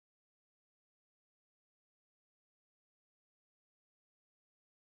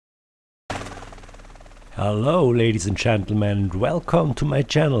Hello ladies and gentlemen, and welcome to my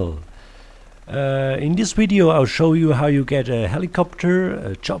channel. In this video I'll show you how you get a helicopter,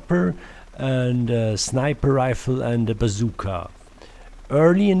 a chopper and a sniper rifle and a bazooka.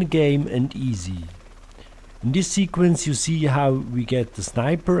 Early in the game and easy. In this sequence you see how we get the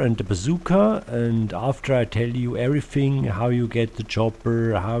sniper and the bazooka, and after I tell you everything, how you get the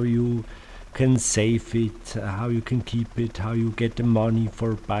chopper, how you can save it, how you can keep it, how you get the money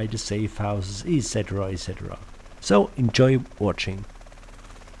for buy the safe houses, etc, etc. So enjoy watching.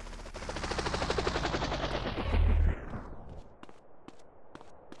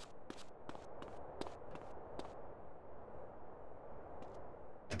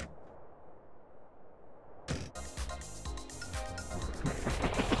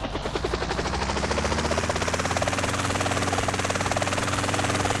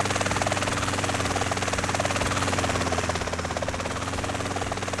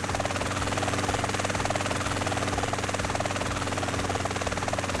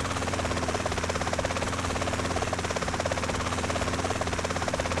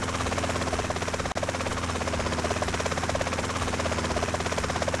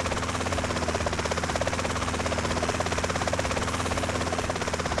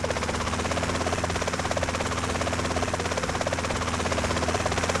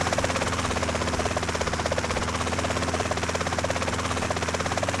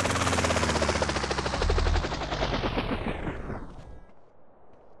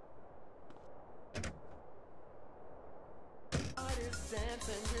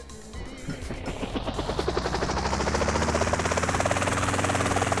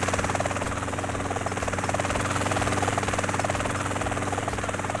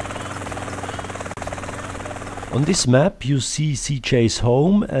 On this map you see CJ's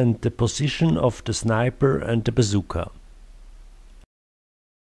home and the position of the sniper and the bazooka.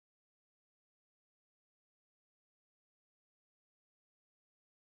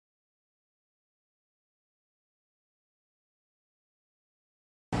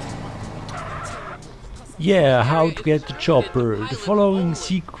 Yeah, how to get the chopper. The following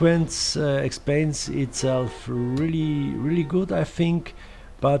sequence explains itself really good, I think.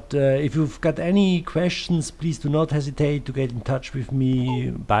 But if you've got any questions, please do not hesitate to get in touch with me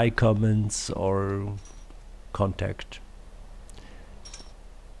by comments or contact.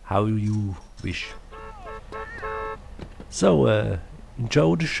 How you wish. So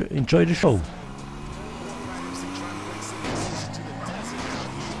enjoy the show.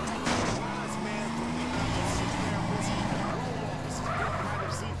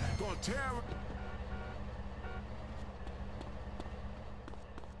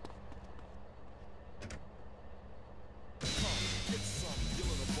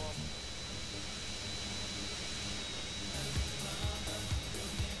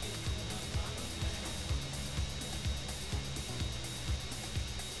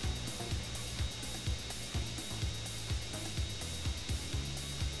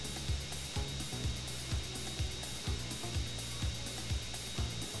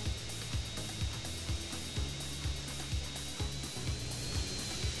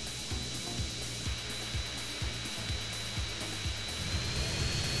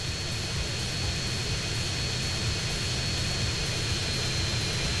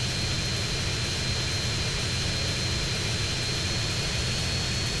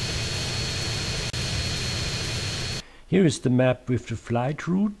 Here is the map with the flight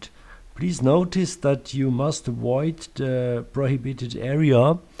route. Please notice that you must avoid the prohibited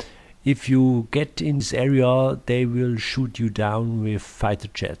area. If you get in this area, they will shoot you down with fighter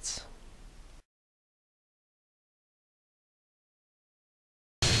jets.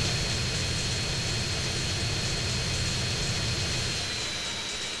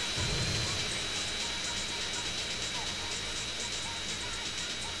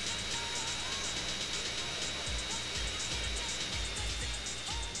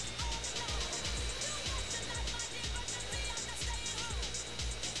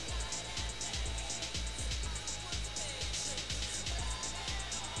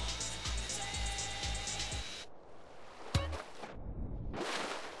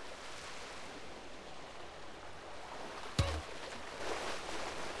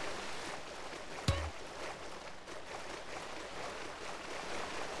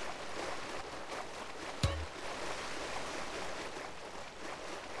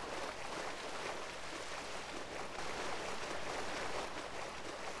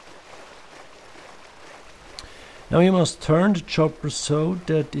 Now you must turn the chopper so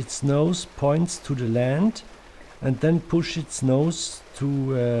that its nose points to the land, and then push its nose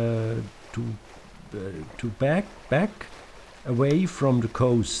to back away from the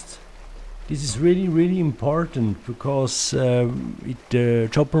coast. This is really important because the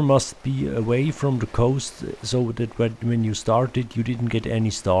chopper must be away from the coast so that when you started you didn't get any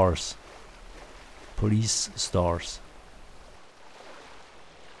stars, police stars.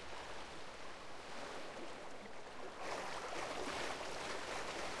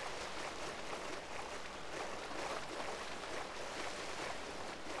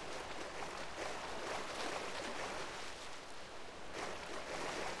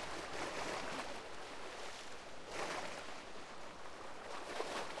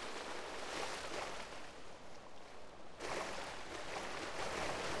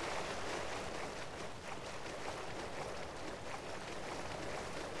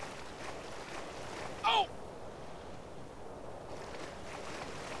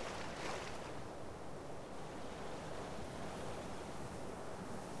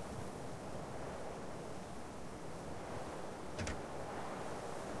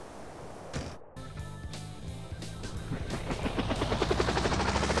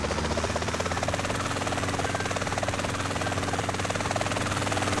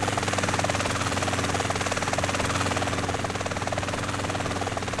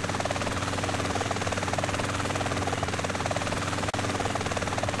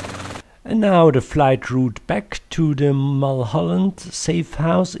 And now the flight route back to the Mulholland safe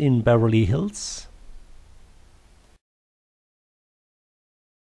house in Beverly Hills.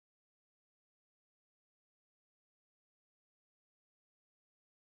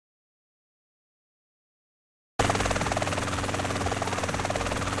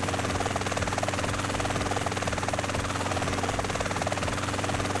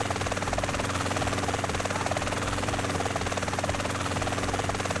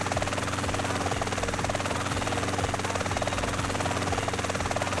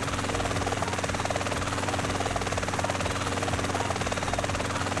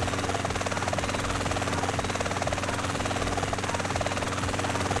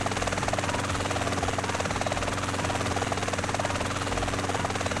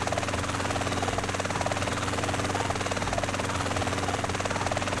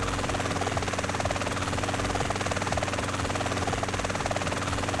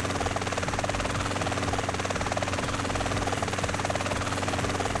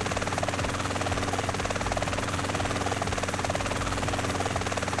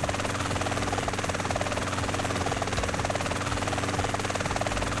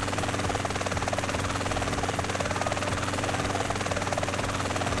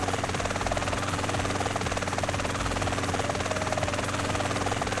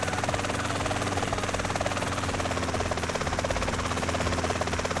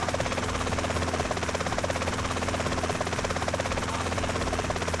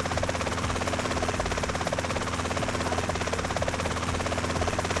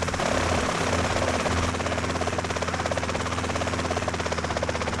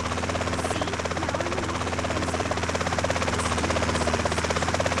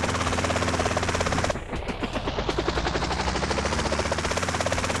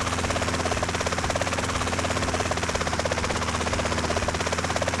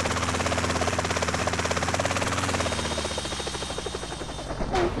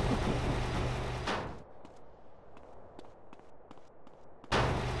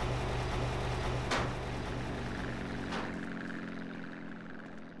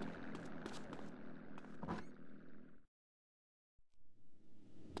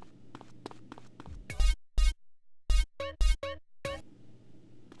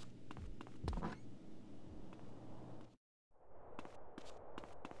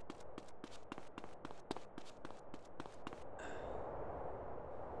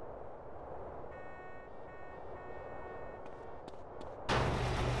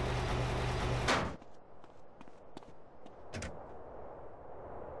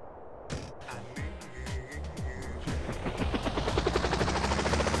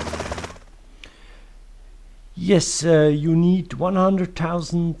 Yes, you need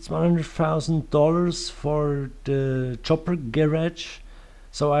 $100,000 for the chopper garage.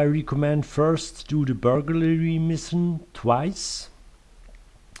 So I recommend first do the burglary mission twice.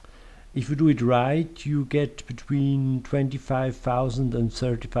 If you do it right, you get between $25,000 and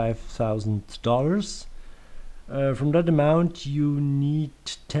 $35,000. From that amount, you need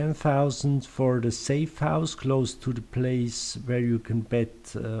 $10,000 for the safe house close to the place where you can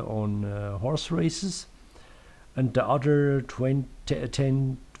bet on horse races, and the other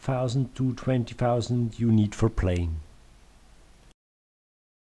 10,000 to 20,000 you need for playing.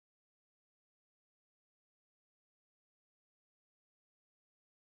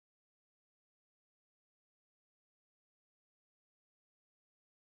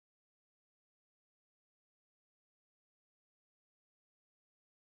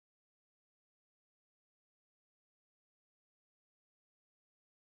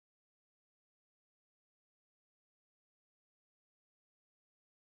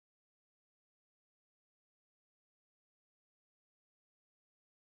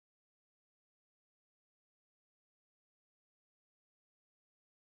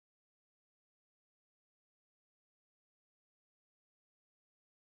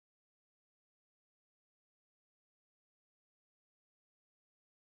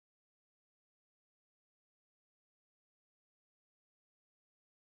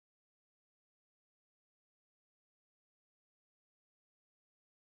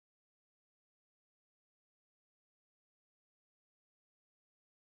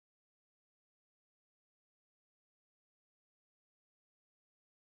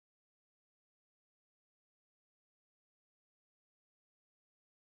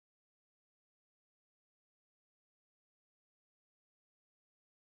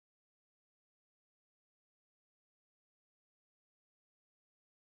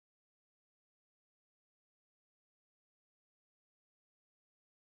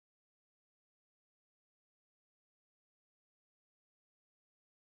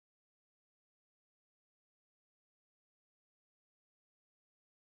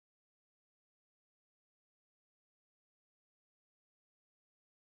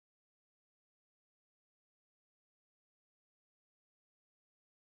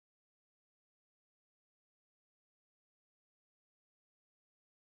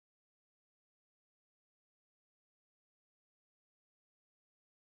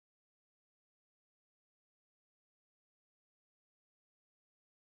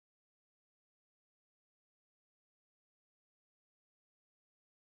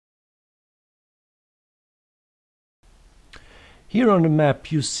 Here on the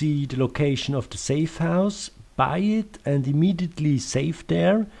map you see the location of the safe house. Buy it and immediately save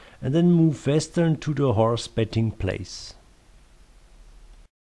there, and then move western to the horse betting place.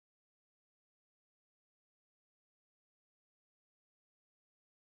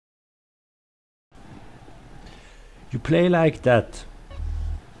 You play like that.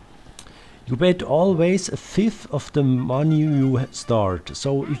 You bet always a fifth of the money you start.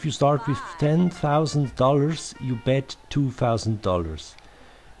 So if you start with $10,000, you bet $2,000.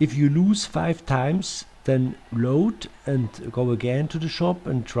 If you lose 5 times, then load and go again to the shop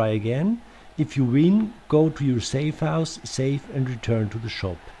and try again. If you win, go to your safe house, save and return to the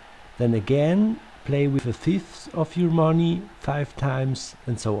shop. Then again, play with a fifth of your money 5 times,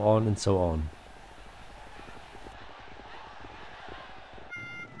 and so on and so on.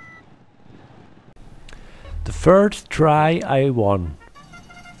 The third try I won.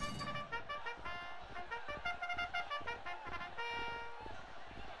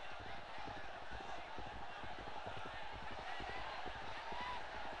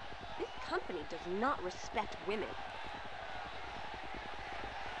 This company does not respect women.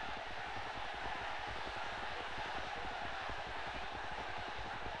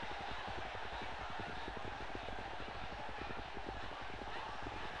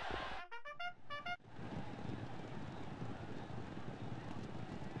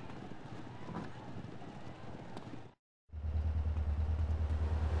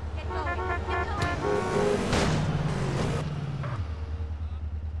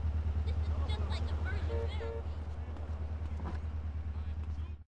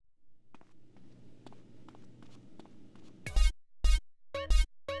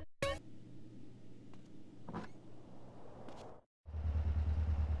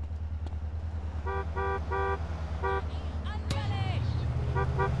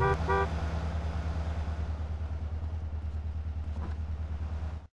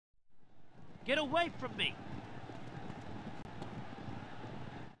 Get away from me!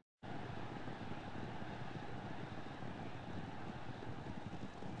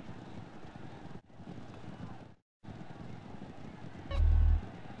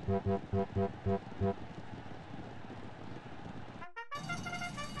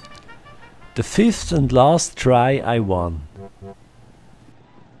 The fifth and last try I won.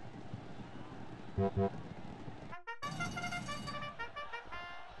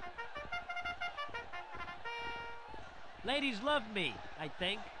 Ladies love me, I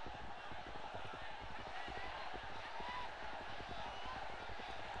think.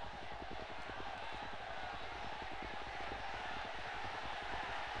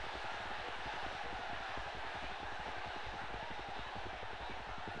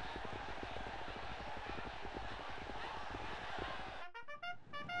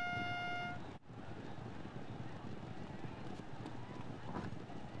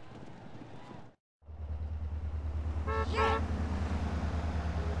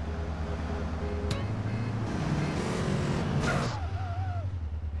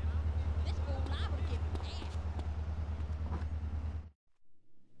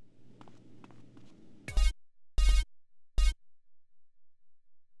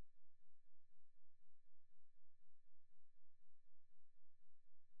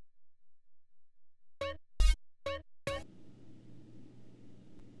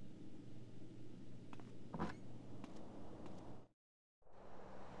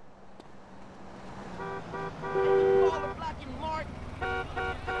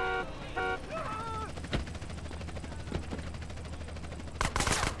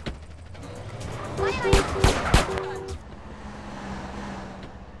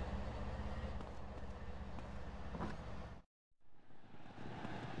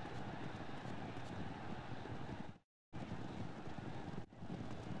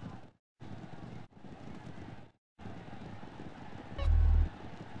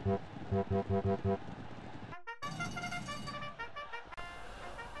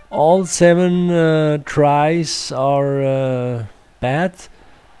 All 7 tries are bad,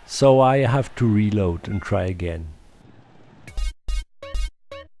 so I have to reload and try again.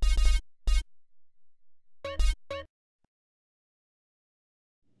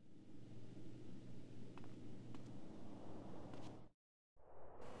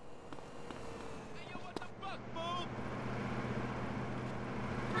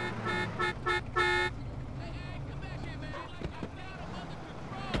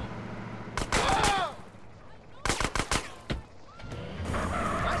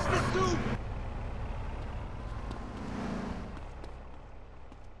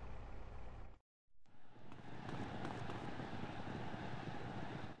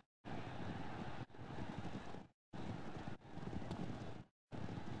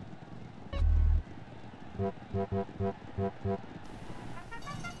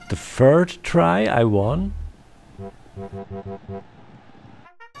 The third try I won.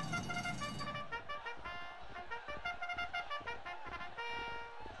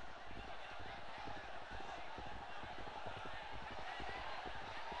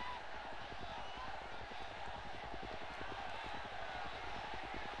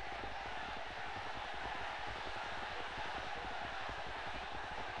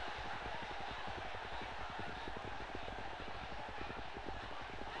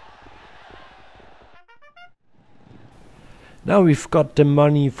 Now we've got the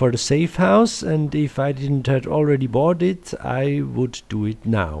money for the safe house, and if I didn't had already bought it, I would do it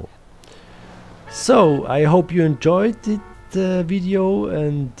now. So I hope you enjoyed it video,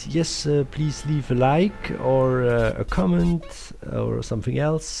 and yes, please leave a like or a comment or something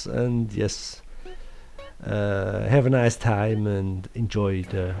else, and yes, have a nice time and enjoy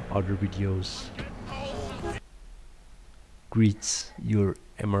the other videos. Greets, your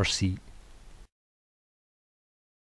MRC.